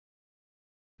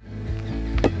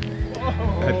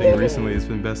recently it's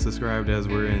been best described as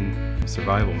we're in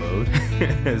survival mode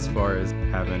as far as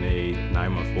having a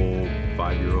 9-month-old,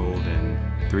 5-year-old,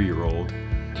 and 3-year-old.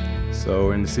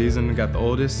 So in the season, we got the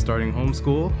oldest starting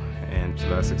homeschool, and so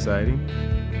that's exciting.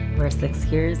 We're 6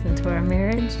 years into our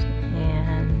marriage,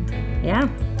 and yeah,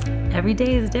 every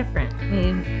day is different.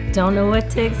 We don't know what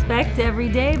to expect every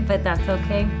day, but that's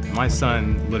okay. My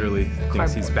son literally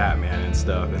thinks he's Batman and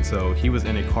stuff, and so he was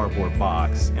in a cardboard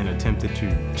box and attempted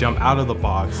to jump out of the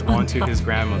box onto his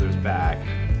grandmother's back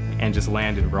and just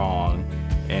landed wrong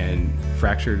and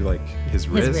fractured like his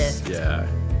wrist. Yeah.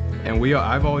 And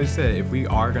I've always said, if we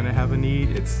are gonna have a need,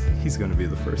 he's gonna be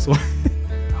the first one.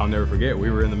 I'll never forget,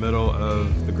 we were in the middle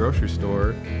of the grocery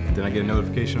store, and then I get a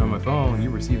notification on my phone,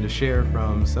 you received a share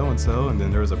from so-and-so, and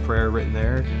then there was a prayer written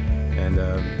there, and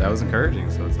that was encouraging.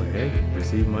 So it's like, hey,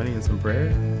 receive money and some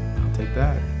prayer, I'll take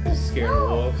that. Scare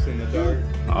wolves in the dark.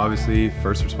 Obviously,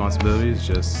 first responsibility is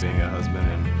just being a husband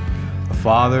and a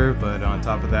father, but on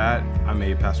top of that, I'm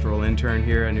a pastoral intern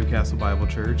here at Newcastle Bible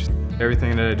Church.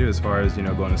 Everything that I do as far as,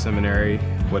 going to seminary,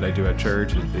 what I do at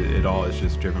church, it all is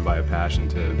just driven by a passion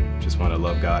to just want to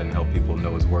love God and help people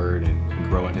know His Word and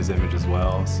grow in His image as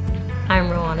well. I'm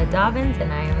Roanna Dobbins,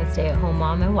 and I am a stay-at-home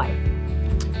mom and wife.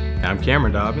 I'm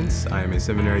Cameron Dobbins. I am a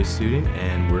seminary student,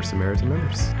 and we're Samaritan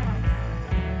members.